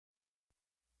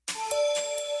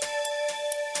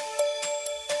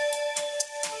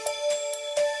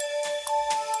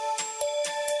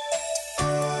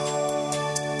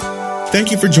Thank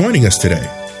you for joining us today.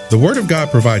 The Word of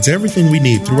God provides everything we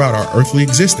need throughout our earthly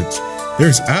existence. There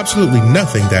is absolutely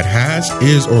nothing that has,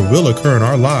 is, or will occur in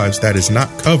our lives that is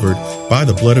not covered by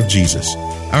the blood of Jesus.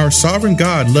 Our sovereign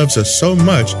God loves us so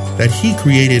much that He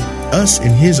created us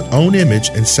in His own image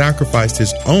and sacrificed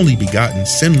His only begotten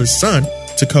sinless Son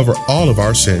to cover all of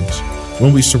our sins.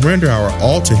 When we surrender our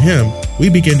all to Him, we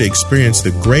begin to experience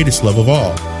the greatest love of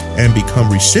all and become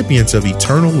recipients of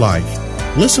eternal life.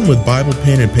 Listen with Bible,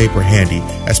 pen, and paper handy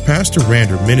as Pastor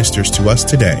Rander ministers to us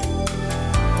today.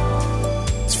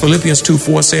 Philippians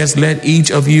 2:4 says, let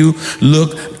each of you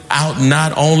look out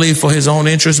not only for his own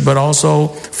interest, but also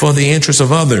for the interest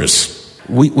of others.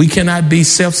 We cannot be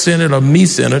self-centered or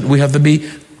me-centered. We have to be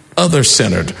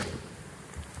other-centered.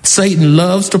 Satan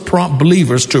loves to prompt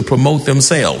believers to promote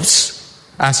themselves.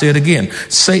 I say it again.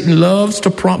 Satan loves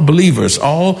to prompt believers,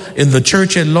 all in the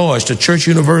church at large, the church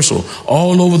universal,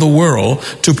 all over the world,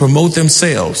 to promote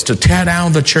themselves, to tear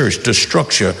down the church, to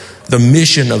structure the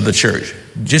mission of the church.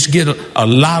 Just get a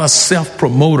lot of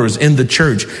self-promoters in the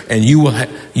church, and you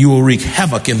will wreak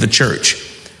havoc in the church.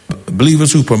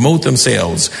 Believers who promote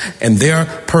themselves and their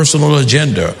personal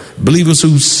agenda, believers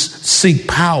who seek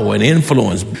power and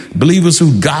influence, believers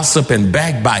who gossip and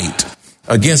backbite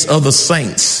against other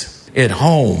saints at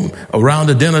home, around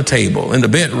the dinner table, in the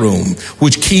bedroom,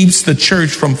 which keeps the church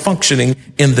from functioning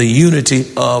in the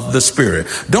unity of the Spirit.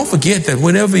 Don't forget that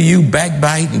whenever you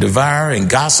backbite and devour and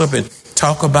gossip and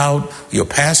talk about your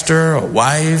pastor or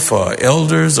wife or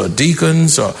elders or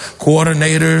deacons or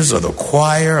coordinators or the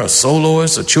choir or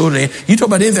soloists or children, you talk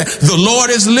about anything, the Lord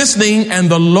is listening and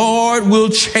the Lord will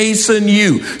chasten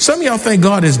you. Some of y'all think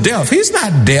God is deaf. He's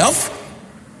not deaf.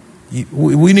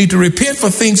 We need to repent for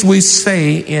things we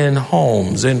say in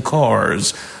homes, in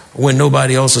cars, when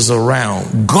nobody else is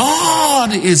around.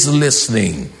 God is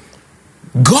listening.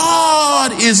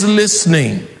 God is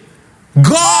listening.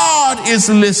 God is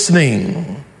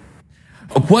listening.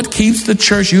 What keeps the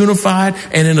church unified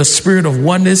and in a spirit of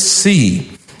oneness? C,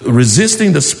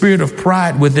 resisting the spirit of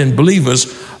pride within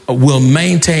believers will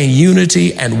maintain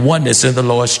unity and oneness in the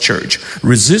Lord's church.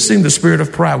 Resisting the spirit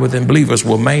of pride within believers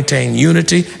will maintain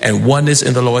unity and oneness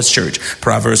in the Lord's church.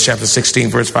 Proverbs chapter 16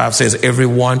 verse 5 says,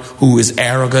 everyone who is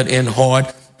arrogant in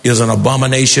heart is an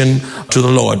abomination to the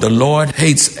Lord. The Lord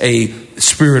hates a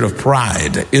spirit of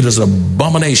pride. It is an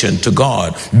abomination to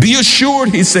God. Be assured,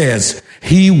 he says,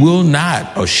 he will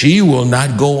not or she will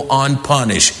not go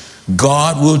unpunished.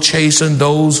 God will chasten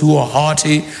those who are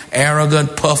haughty,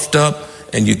 arrogant, puffed up,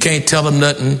 and you can't tell them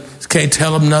nothing. Can't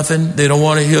tell them nothing. They don't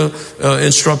want to hear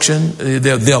instruction.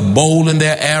 They're bold in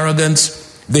their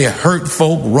arrogance. They're hurt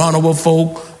folk, run over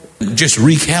folk, just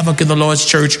wreak havoc in the Lord's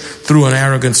church through an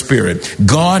arrogant spirit.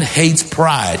 God hates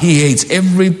pride. He hates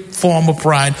every form of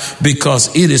pride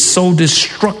because it is so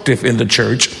destructive in the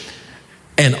church,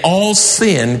 and all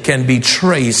sin can be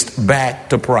traced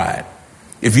back to pride.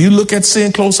 If you look at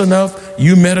sin close enough,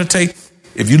 you meditate,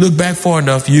 if you look back far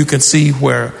enough, you can see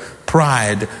where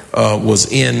pride was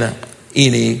in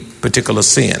any particular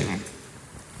sin.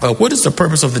 What is the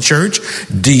purpose of the church?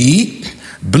 D,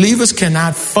 believers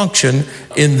cannot function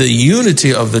in the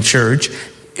unity of the church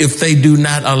if they do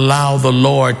not allow the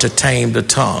Lord to tame the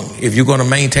tongue. If you're going to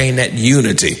maintain that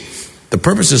unity, the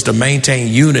purpose is to maintain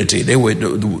unity.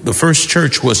 The first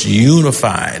church was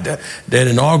unified. That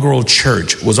inaugural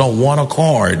church was on one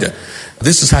accord.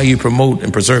 This is how you promote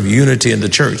and preserve unity in the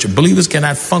church. Believers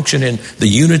cannot function in the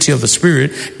unity of the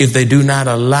Spirit if they do not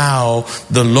allow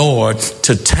the Lord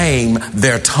to tame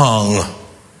their tongue.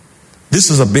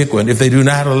 This is a big one. If they do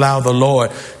not allow the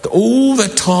Lord,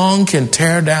 the tongue can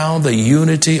tear down the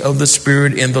unity of the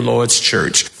Spirit in the Lord's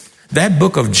church. That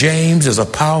book of James is a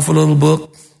powerful little book.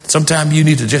 Sometimes you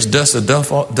need to just dust the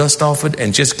dust off it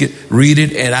and just read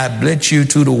it. And I bet you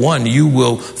 2-1, you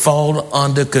will fall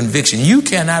under conviction. You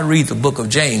cannot read the book of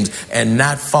James and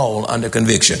not fall under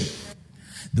conviction.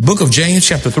 The book of James,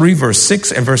 chapter 3, verse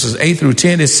 6 and verses 8 through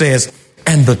 10, it says,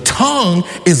 and the tongue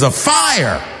is a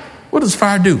fire. What does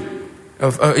fire do?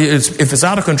 If it's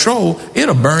out of control,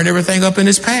 it'll burn everything up in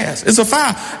its path. It's a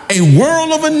fire, a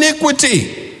whirl of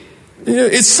iniquity.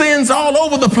 It sins all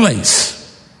over the place.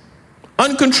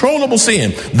 Uncontrollable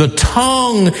sin. The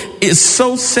tongue is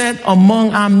so set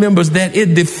among our members that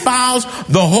it defiles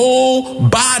the whole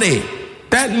body.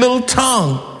 That little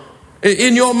tongue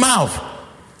in your mouth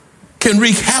can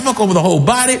wreak havoc over the whole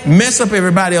body, mess up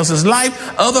everybody else's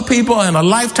life. Other people are in a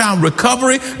lifetime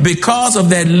recovery because of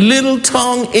that little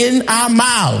tongue in our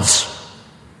mouths.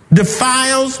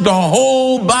 Defiles the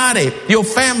whole body. Your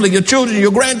family, your children,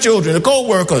 your grandchildren, the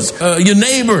co-workers, your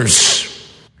neighbors.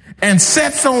 and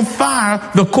sets on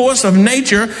fire the course of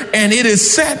nature, and it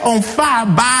is set on fire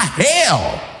by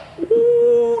hell.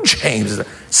 Ooh, James,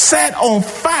 set on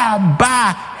fire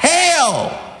by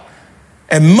hell.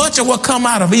 And much of what come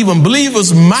out of even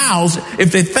believers' mouths,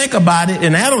 if they think about it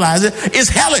and analyze it, is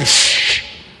hellish.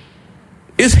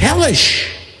 It's hellish.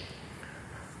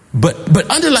 But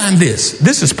underline this.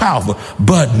 This is powerful.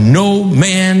 But no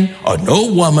man or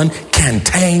no woman can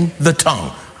tame the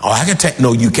tongue. Oh, I can take.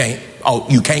 No, you can't. Oh,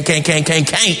 you can't.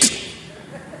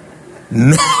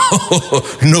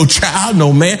 No child,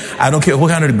 no man. I don't care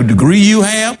what kind of degree you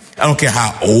have. I don't care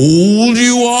how old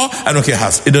you are. I don't care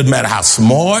it doesn't matter how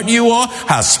smart you are,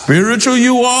 how spiritual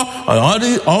you are,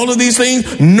 all of these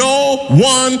things. No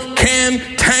one can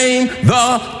tame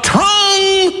the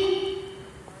tongue.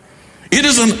 It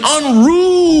is an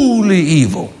unruly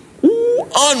evil. Ooh,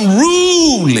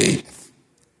 unruly.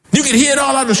 You can hear it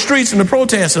all out of the streets and the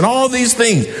protests and all these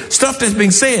things, stuff that's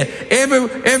being said.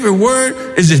 Every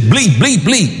word is just bleep, bleep,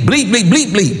 bleep, bleep, bleep,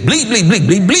 bleep, bleep, bleep, bleep, bleep,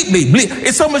 bleep, bleep, bleep, bleep.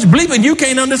 It's so much bleeping you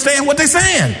can't understand what they're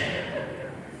saying.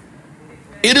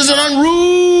 It is an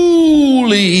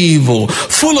unruly evil,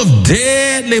 full of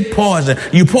deadly poison.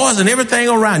 You poison everything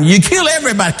around you. You kill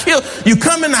everybody. You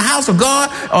come in the house of God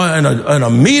or in a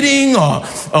meeting or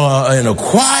in a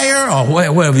choir or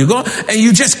wherever you go, and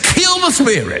you just kill the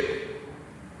spirit.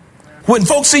 When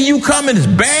folks see you coming, it's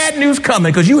bad news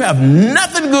coming because you have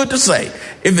nothing good to say.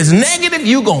 If it's negative,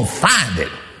 you're going to find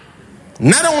it.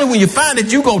 Not only when you find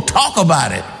it, you're going to talk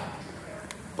about it.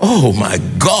 Oh, my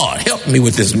God, help me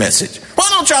with this message. Why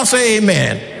don't y'all say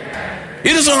amen?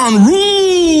 It is an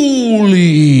unruly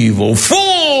evil,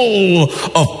 full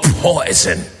of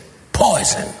poison.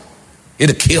 Poison.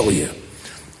 It'll kill you.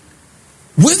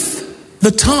 With the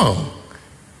tongue,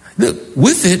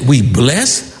 with it we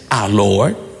bless our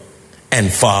Lord and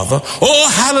Father.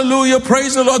 Oh, hallelujah.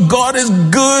 Praise the Lord. God is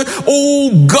good.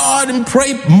 Oh, God, and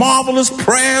pray marvelous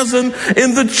prayers in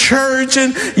the church.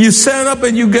 And you stand up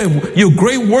and you get your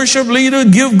great worship leader,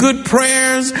 give good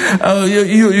prayers.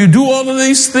 You do all of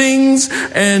these things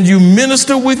and you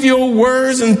minister with your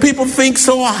words and people think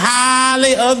so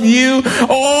highly of you.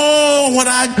 Oh, when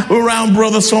I'm around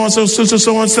brother so-and-so, sister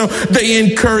so-and-so, they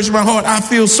encourage my heart. I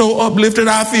feel so uplifted.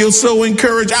 I feel so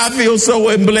encouraged. I feel so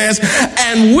blessed.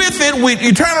 And with it,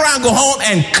 you turn around, go home,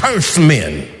 and curse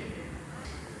men.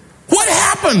 What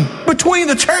happened between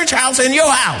the church house and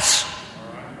your house?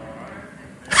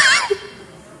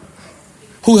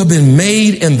 Who have been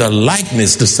made in the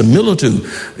likeness, the similitude,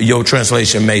 your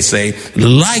translation may say,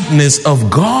 likeness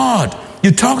of God.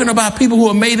 You're talking about people who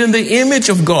are made in the image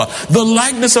of God, the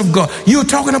likeness of God. You're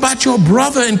talking about your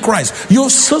brother in Christ, your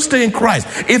sister in Christ.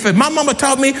 My mama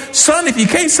taught me, son, if you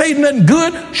can't say nothing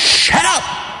good, shut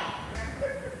up.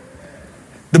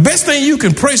 The best thing you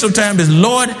can pray sometimes is,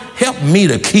 Lord, help me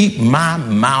to keep my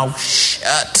mouth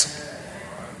shut.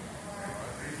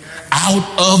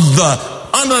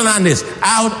 Underline this,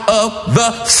 out of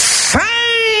the same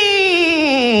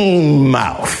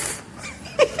mouth.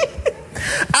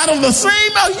 Out of the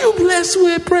same mouth you bless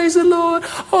with, praise the Lord.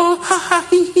 Oh, ha, ha,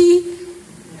 he, he.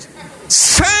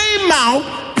 Same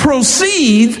mouth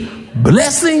proceeds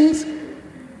blessings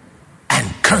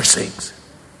and cursings.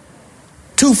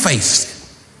 Two-faced.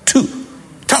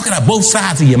 Talking out both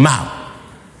sides of your mouth.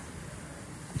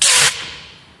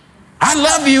 I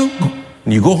love you.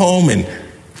 And you go home and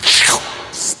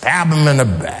stab him in the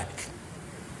back.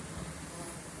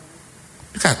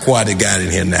 Look how quiet they got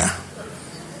in here now.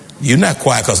 You're not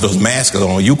quiet because those masks are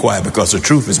on. You're quiet because the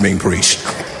truth is being preached.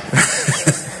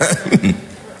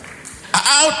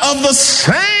 Out of the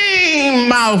same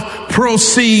mouth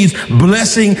proceeds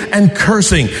blessing and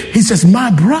cursing. He says,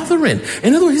 my brethren.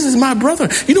 In other words, he says, my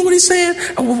brethren. You know what he's saying?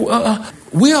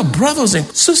 We are brothers and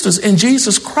sisters in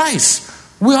Jesus Christ.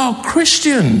 We are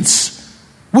Christians.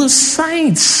 We're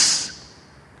saints.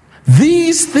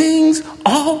 These things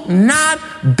ought not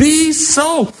be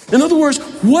so. In other words,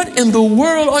 what in the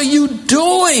world are you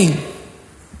doing?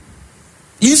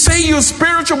 You say you're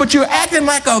spiritual, but you're acting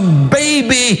like a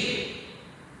baby.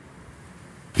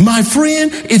 My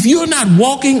friend, if you're not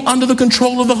walking under the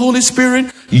control of the Holy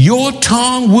Spirit, your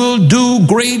tongue will do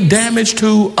great damage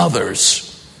to others.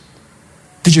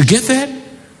 Did you get that?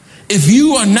 If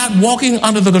you are not walking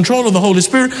under the control of the Holy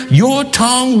Spirit, your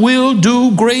tongue will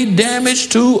do great damage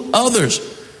to others.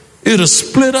 It'll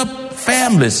split up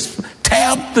families,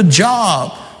 tear up the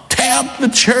job, tear up the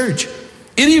church.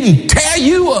 It even tear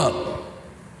you up.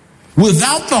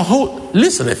 Without the Holy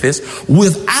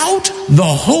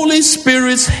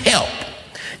Spirit's help,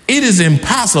 it is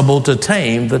impossible to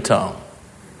tame the tongue.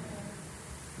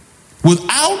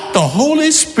 Without the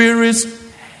Holy Spirit's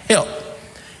help,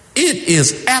 It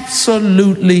is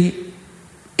absolutely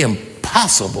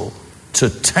impossible to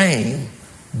tame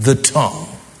the tongue.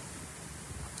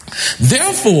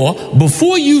 Therefore,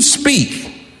 before you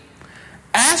speak,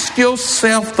 ask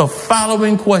yourself the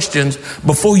following questions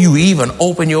before you even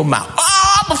open your mouth.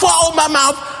 Before I open my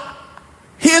mouth,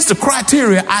 here's the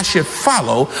criteria I should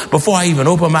follow before I even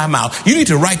open my mouth. You need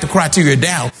to write the criteria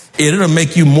down. It'll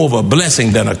make you more of a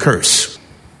blessing than a curse.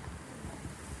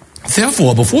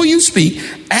 Therefore, before you speak,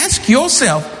 ask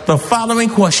yourself the following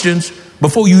questions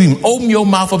before you even open your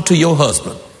mouth up to your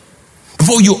husband,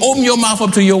 before you open your mouth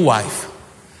up to your wife,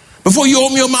 before you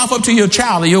open your mouth up to your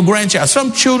child or your grandchild.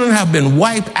 Some children have been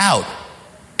wiped out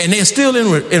and they're still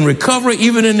in recovery,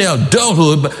 even in their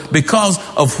adulthood, because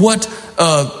of what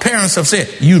parents have said.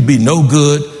 You'd be no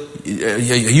good.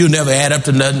 You'll never add up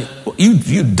to nothing.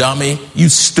 You dummy. You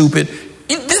stupid.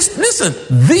 Listen,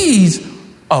 these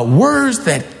are words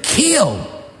that kill,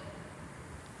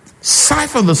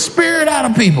 siphon the spirit out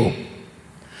of people.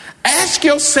 Ask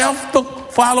yourself the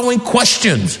following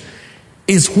questions.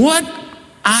 Is what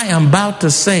I am about to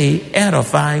say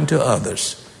edifying to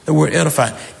others? The word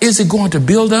edifying. Is it going to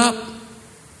build up?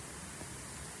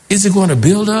 Is it going to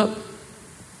build up?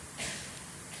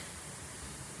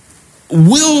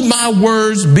 Will my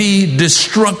words be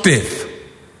destructive?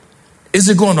 Is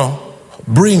it going to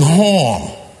bring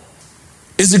harm?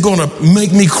 Is it going to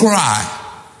make me cry?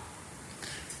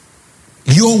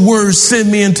 Your words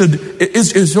send me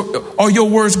into, are your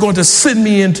words going to send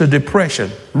me into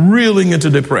depression, reeling into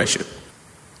depression?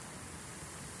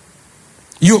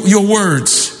 Your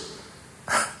words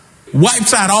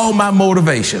wipes out all my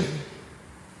motivation.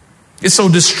 It's so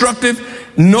destructive.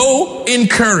 No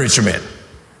encouragement.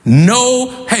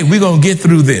 No, hey, we're going to get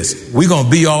through this. We're going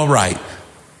to be all right.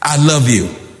 I love you.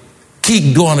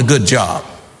 Keep doing a good job.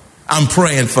 I'm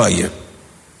praying for you.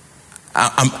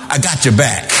 I got your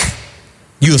back.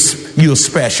 You're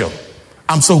special.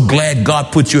 I'm so glad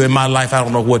God put you in my life. I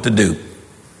don't know what to do.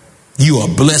 You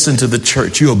are a blessing to the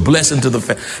church. You're a blessing to the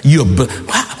family.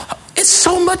 Wow, it's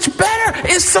so much better.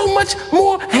 It's so much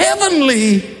more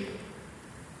heavenly.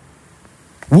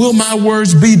 Will my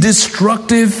words be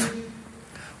destructive?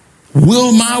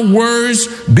 Will my words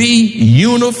be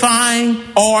unifying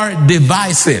or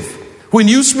divisive? When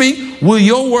you speak, will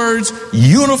your words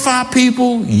unify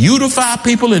people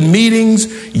in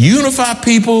meetings, unify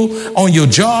people on your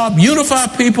job, unify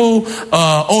people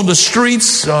on the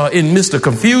streets in midst of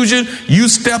confusion? You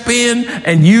step in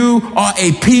and you are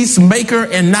a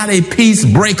peacemaker and not a peace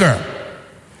breaker.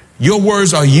 Your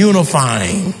words are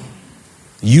unifying.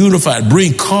 Unified,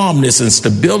 bring calmness and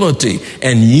stability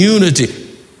and unity.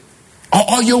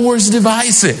 Are your words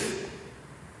divisive?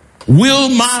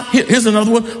 Here's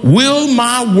another one. Will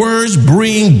my words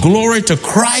bring glory to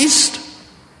Christ,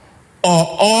 or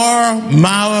are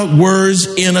my words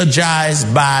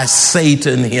energized by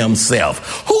Satan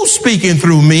himself? Who's speaking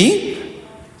through me?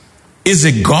 Is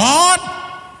it God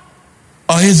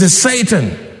or is it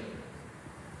Satan?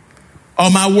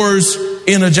 Are my words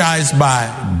energized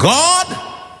by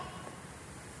God,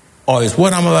 or is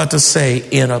what I'm about to say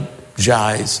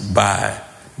energized by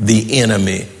the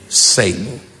enemy,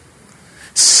 Satan?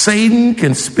 Satan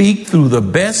can speak through the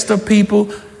best of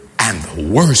people and the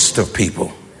worst of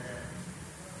people.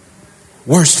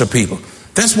 Worst of people.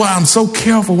 That's why I'm so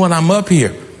careful when I'm up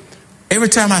here. Every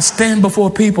time I stand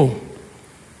before people,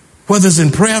 whether it's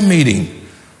in prayer meeting,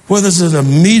 whether it's in a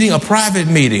meeting, a private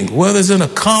meeting, whether it's in a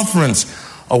conference,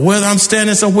 or whether I'm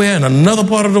standing somewhere in another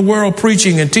part of the world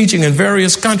preaching and teaching in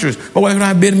various countries. My wife and I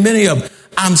have been in many of them.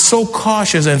 I'm so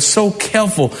cautious and so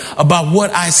careful about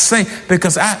what I say,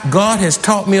 because God has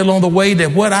taught me along the way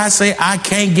that what I say, I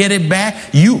can't get it back.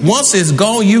 Once it's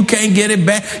gone, you can't get it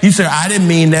back. You say, I didn't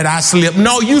mean that, I slipped.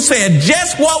 No, you said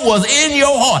just what was in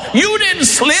your heart. You didn't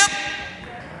slip.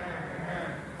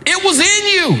 It was in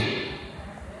you.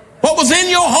 What was in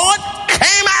your heart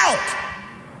came out.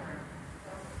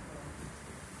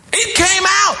 It came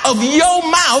out of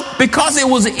your mouth because it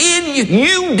was in you.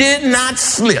 You did not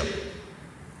slip.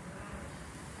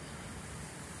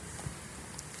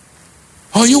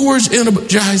 Are your words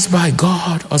energized by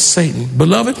God or Satan?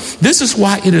 Beloved, this is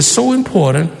why it is so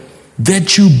important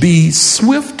that you be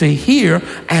swift to hear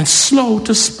and slow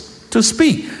to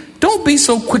speak. Don't be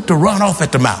so quick to run off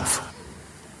at the mouth.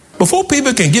 Before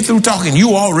people can get through talking,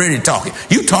 you already talking.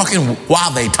 You talking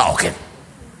while they talking.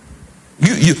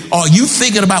 Are you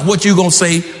thinking about what you're going to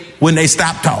say when they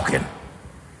stop talking?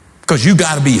 Because you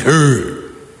got to be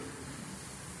heard.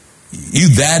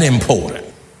 You that important.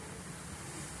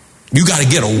 You got to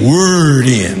get a word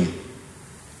in.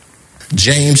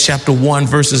 James chapter 1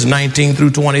 verses 19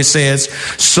 through 20 says,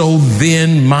 so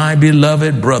then my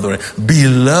beloved brethren,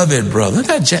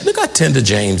 look how tender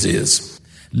James is.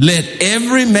 Let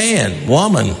every man,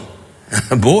 woman,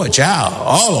 boy, child,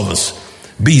 all of us,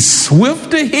 be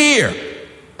swift to hear.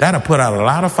 That'll put out a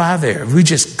lot of fire there. We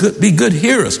just be good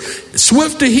hearers.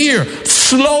 Swift to hear,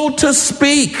 slow to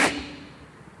speak.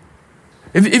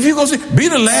 If you go speak, be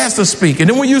the last to speak. And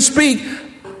then when you speak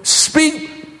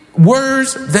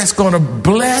words that's going to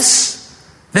bless,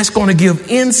 that's going to give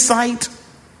insight,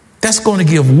 that's going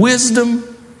to give wisdom,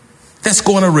 that's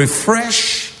going to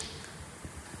refresh.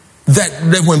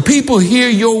 That when people hear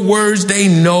your words, they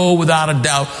know without a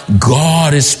doubt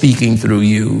God is speaking through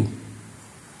you.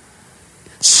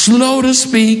 Slow to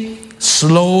speak,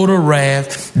 slow to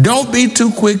wrath. Don't be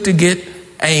too quick to get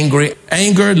angry.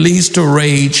 Anger leads to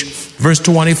rage. Verse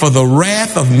 20, for the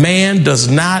wrath of man does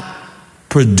not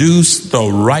produce the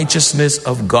righteousness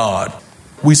of God.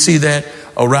 We see that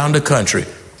around the country.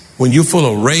 When you're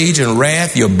full of rage and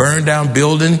wrath, you burn down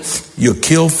buildings, you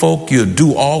kill folk, you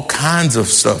do all kinds of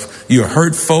stuff. You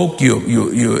hurt folk,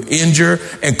 you injure,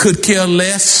 and could care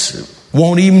less,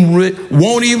 won't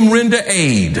even render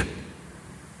aid.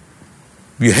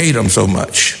 You hate them so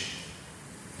much.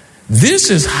 This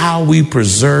is how we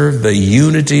preserve the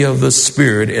unity of the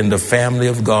Spirit in the family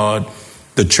of God,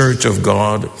 the church of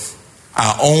God,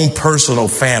 our own personal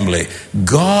family.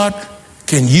 God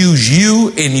can use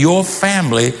you in your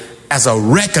family as a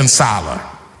reconciler.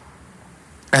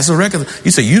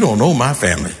 You say, you don't know my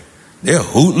family. They're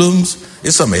hoodlums.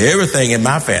 There's some of everything in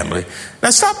my family.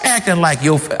 Now stop acting like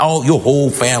your whole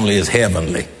family is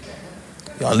heavenly.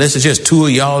 Unless it's just two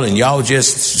of y'all and y'all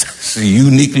just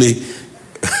uniquely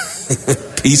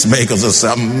peacemakers or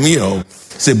something,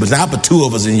 Say, but not but two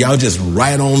of us and y'all just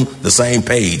right on the same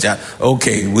page.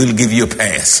 Okay, we'll give you a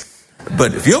pass.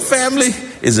 But if your family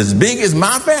is as big as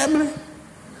my family,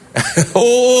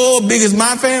 big as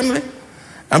my family,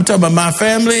 I'm talking about my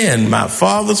family and my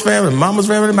father's family, mama's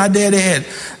family. My daddy had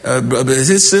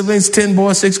his siblings, 10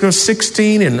 boys, 6 girls,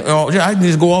 16. And I can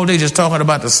just go all day just talking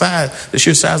about the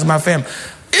sheer size of my family.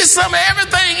 It's some of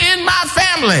everything in my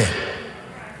family.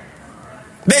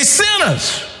 They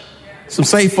sinners. Some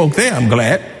saved folk there, I'm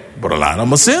glad. But a lot of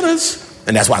them are sinners.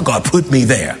 And that's why God put me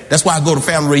there. That's why I go to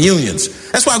family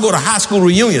reunions. That's why I go to high school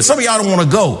reunions. Some of y'all don't want to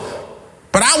go.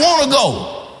 But I want to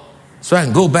go. So I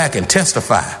can go back and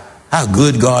testify how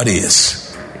good God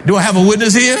is. Do I have a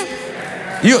witness here?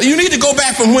 You need to go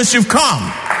back from whence you've come.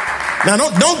 Now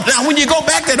now when you go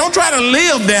back there, don't try to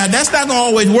live there. That's not going to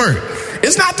always work.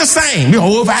 It's not the same.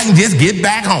 If I can just get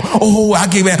back home. I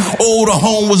get back. The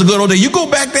home was a good old day. You go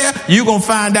back there, you're going to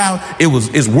find out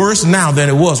it's worse now than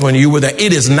it was when you were there.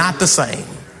 It is not the same.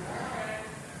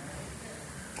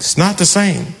 It's not the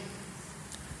same.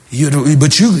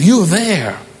 But you're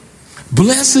there.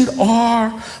 Blessed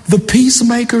are the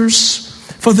peacemakers,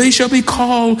 for they shall be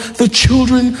called the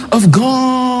children of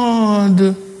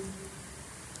God.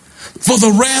 For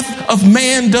the wrath of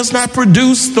man does not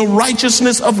produce the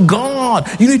righteousness of God.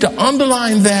 You need to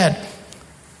underline that.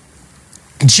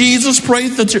 Jesus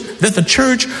prayed that the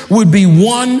church would be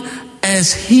one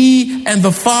as he and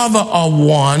the Father are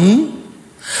one,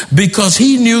 because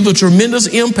he knew the tremendous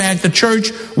impact the church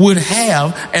would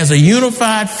have as a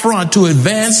unified front to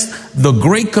advance the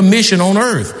Great Commission on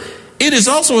earth. It is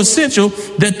also essential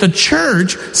that the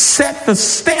church set the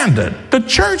standard. The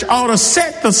church ought to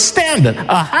set the standard,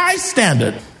 a high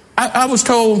standard. I was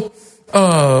told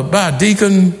by a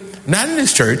deacon, not in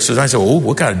this church, so I said,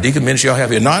 what kind of deacon ministry y'all have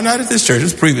here? No, not at this church,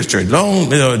 it's previous church, long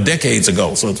decades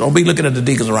ago. So don't be looking at the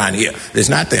deacons around here. It's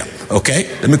not them, okay?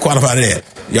 Let me qualify that.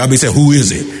 Y'all be saying, who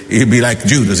is it? It'd be like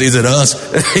Judas. Is it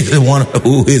us? Is it one?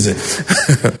 Who is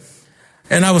it?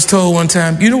 And I was told one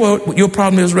time, you know what your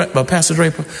problem is, by Pastor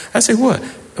Draper? I said, what?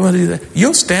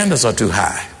 Your standards are too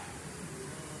high.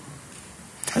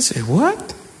 I said, what?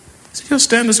 I said, your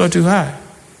standards are too high.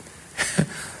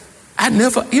 I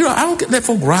don't get that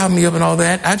folk rile me up and all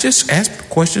that. I just ask a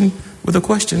question with a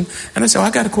question. And I said,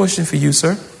 I got a question for you,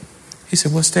 sir. He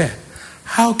said, what's that?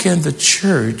 How can the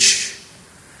church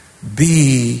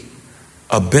be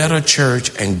a better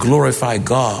church and glorify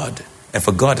God, and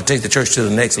for God to take the church to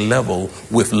the next level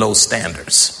with low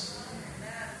standards?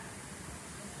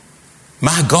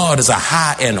 My God is a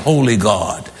high and holy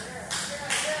God.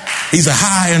 He's a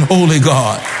high and holy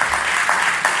God.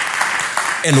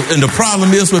 And the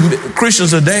problem is with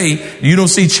Christians today, you don't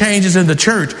see changes in the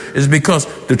church, is because,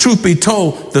 the truth be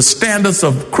told, the standards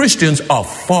of Christians are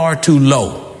far too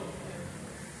low.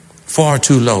 Far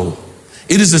too low.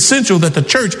 It is essential that the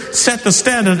church set the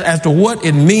standard as to what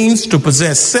it means to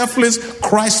possess selfless,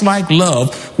 Christ-like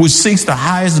love, which seeks the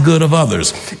highest good of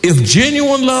others. If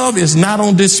genuine love is not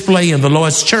on display in the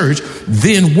Lord's church,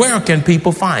 then where can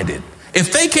people find it?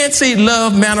 If they can't see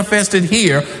love manifested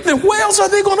here, then where else are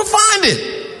they going to find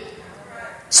it?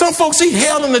 Some folks see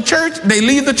hell in the church, they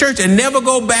leave the church and never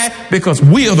go back because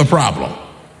we are the problem.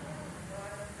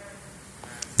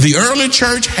 The early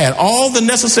church had all the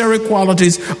necessary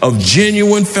qualities of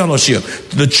genuine fellowship.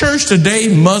 The church today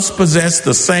must possess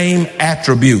the same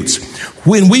attributes.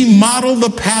 When we model the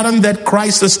pattern that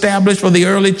Christ established for the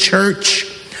early church,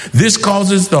 this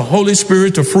causes the Holy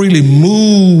Spirit to freely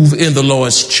move in the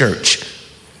Lord's church.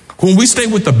 When we stay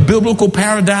with the biblical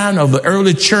paradigm of the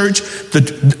early church,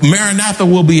 the Maranatha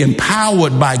will be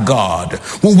empowered by God.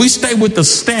 When we stay with the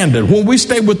standard, when we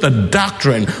stay with the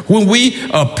doctrine, when we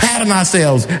pattern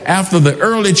ourselves after the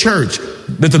early church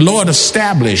that the Lord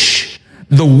established,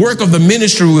 the work of the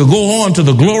ministry will go on to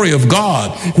the glory of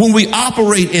God. When we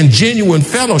operate in genuine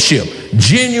fellowship,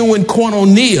 genuine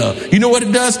koinonia, you know what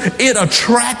it does? It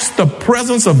attracts the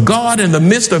presence of God in the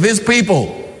midst of his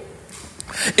people.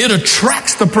 It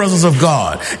attracts the presence of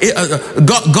God.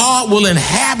 God will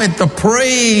inhabit the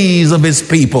praise of his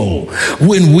people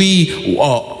when we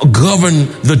govern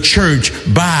the church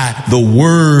by the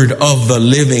word of the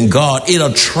living God. It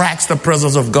attracts the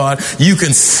presence of God. You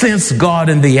can sense God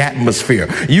in the atmosphere.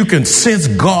 You can sense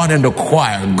God in the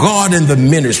choir, God in the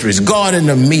ministries, God in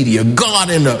the media,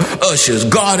 God in the ushers,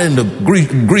 God in the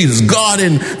greeters, God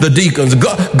in the deacons,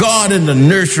 God in the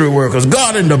nursery workers,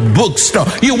 God in the bookstore.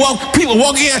 People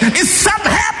walk in, it's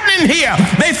something happening here.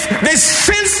 They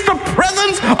sense the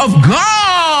presence of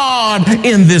God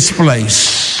in this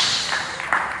place.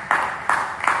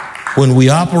 When we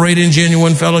operate in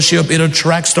genuine fellowship, it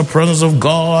attracts the presence of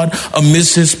God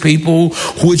amidst his people,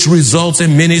 which results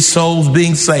in many souls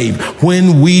being saved.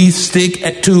 When we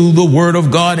stick to the word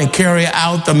of God and carry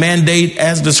out the mandate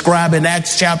as described in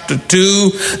Acts chapter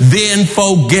 2, then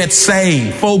folk get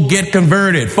saved, folk get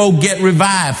converted, folk get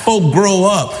revived, folk grow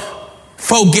up,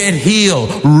 folk get healed,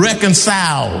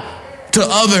 reconciled to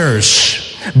others.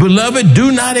 Beloved,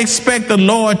 do not expect the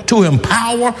Lord to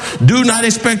empower. Do not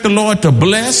expect the Lord to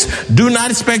bless. Do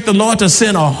not expect the Lord to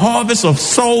send a harvest of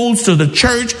souls to the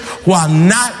church while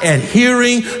not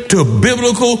adhering to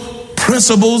biblical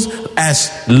principles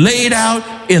as laid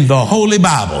out in the Holy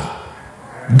Bible.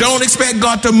 Don't expect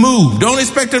God to move. Don't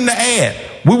expect him to add.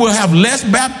 We will have less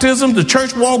baptism. The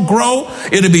church won't grow.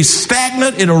 It'll be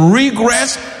stagnant. It'll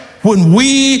regress. When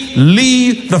we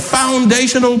leave the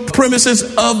foundational premises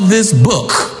of this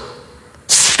book,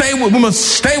 we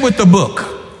must stay with the book.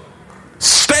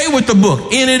 Stay with the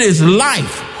book. In it is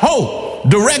life, hope,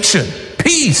 direction,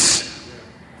 peace,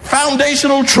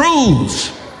 foundational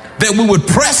truths that we would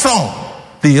press on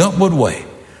the upward way.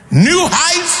 New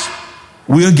heights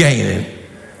we're gaining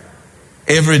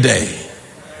every day.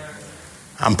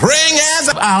 I'm praying as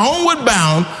I onward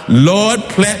bound, Lord,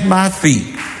 plant my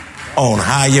feet on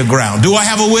higher ground. Do I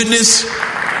have a witness?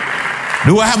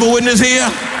 Do I have a witness here?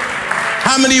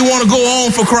 How many of you want to go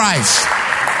on for Christ?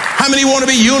 How many want to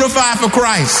be unified for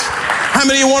Christ? How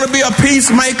many want to be a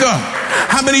peacemaker?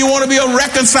 How many want to be a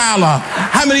reconciler?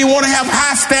 How many want to have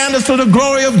high standards to the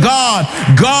glory of God?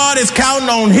 God is counting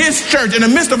on his church. In the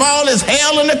midst of all this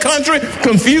hell in the country,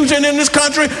 confusion in this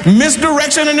country,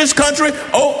 misdirection in this country,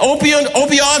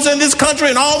 opioids in this country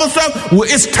and all the stuff,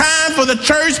 it's time for the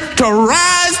church to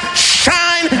rise,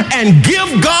 shine, and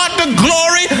give God the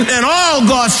glory. And all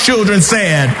God's children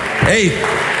said, hey,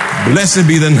 blessed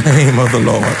be the name of the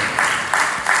Lord.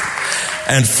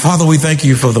 And Father, we thank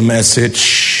you for the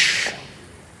message.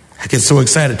 I get so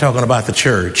excited talking about the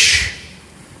church.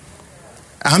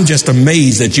 I'm just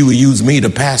amazed that you would use me to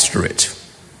pastor it.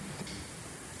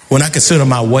 When I consider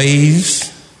my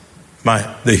ways,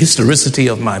 the historicity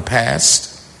of my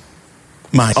past,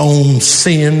 my own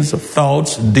sins of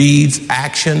thoughts, deeds,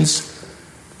 actions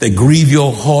that grieve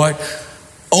your heart,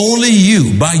 only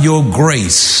you, by your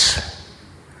grace,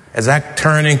 as I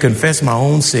turn and confess my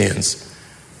own sins,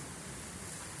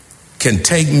 can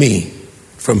take me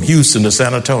from Houston to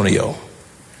San Antonio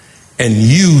and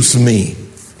use me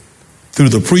through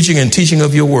the preaching and teaching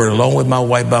of your word, along with my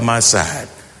wife by my side,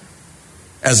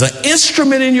 as an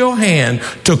instrument in your hand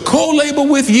to co-labor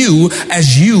with you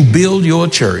as you build your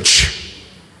church.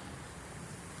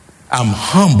 I'm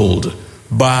humbled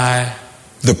by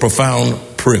the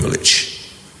profound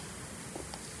privilege.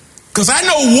 Because I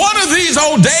know one of these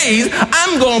old days,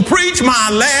 I'm going to preach my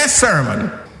last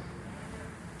sermon.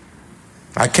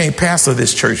 I can't pastor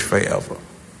this church forever.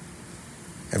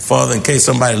 And Father, in case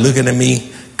somebody looking at me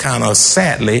kind of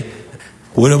sadly,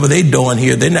 Whatever they're doing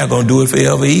here, they're not going to do it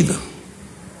forever either.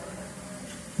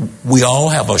 We all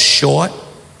have a short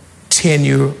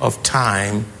tenure of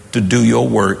time to do your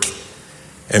work.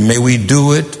 And may we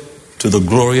do it to the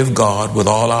glory of God with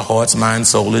all our hearts, mind,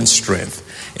 soul, and strength.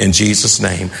 In Jesus'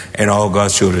 name. And all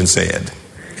God's children said,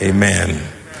 amen.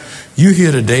 You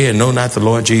here today and know not the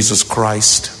Lord Jesus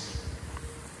Christ.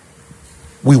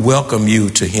 We welcome you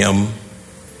to him.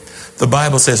 The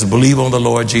Bible says, believe on the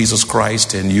Lord Jesus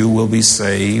Christ and you will be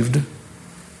saved.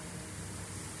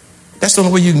 That's the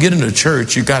only way you can get into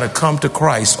church. You got to come to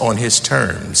Christ on his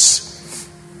terms.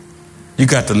 You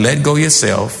got to let go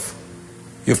yourself.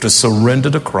 You have to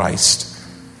surrender to Christ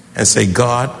and say,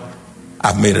 God,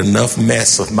 I've made enough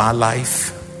mess of my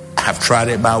life. I've tried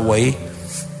it my way.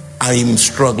 I'm even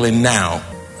struggling now.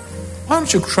 Why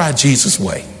don't you try Jesus'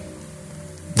 way?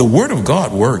 The word of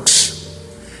God works.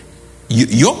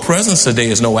 Your presence today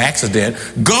is no accident.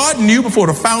 God knew before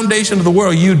the foundation of the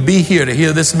world you'd be here to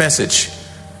hear this message.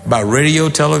 By radio,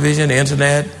 television,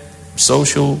 internet,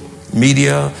 social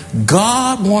media.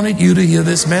 God wanted you to hear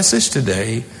this message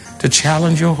today to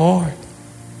challenge your heart.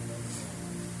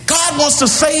 God wants to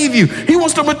save you. He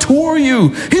wants to mature you.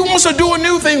 He wants to do a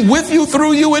new thing with you,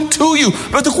 through you, and to you.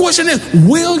 But the question is,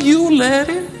 will you let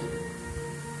him?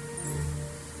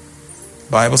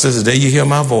 The Bible says, the day you hear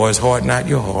my voice, harden not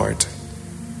your heart.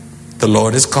 The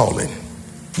Lord is calling.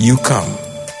 You come.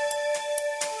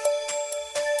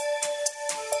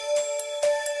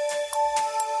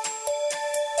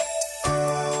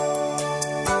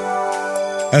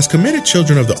 As committed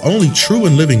children of the only true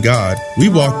and living God, we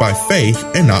walk by faith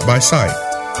and not by sight.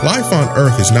 Life on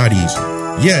earth is not easy.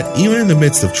 Yet, even in the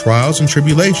midst of trials and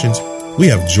tribulations, we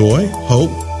have joy,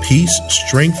 hope, peace,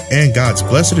 strength, and God's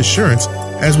blessed assurance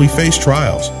as we face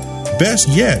trials. Best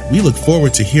yet, we look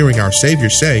forward to hearing our Savior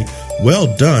say, "Well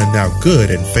done, thou good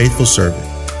and faithful servant,"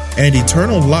 and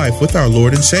eternal life with our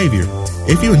Lord and Savior.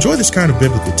 If you enjoy this kind of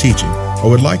biblical teaching or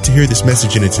would like to hear this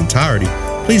message in its entirety,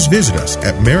 please visit us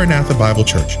at Maranatha Bible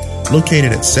Church,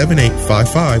 located at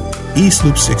 7855 East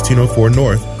Loop 1604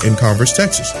 North in Converse,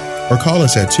 Texas, or call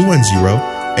us at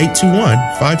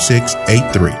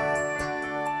 210-821-5683.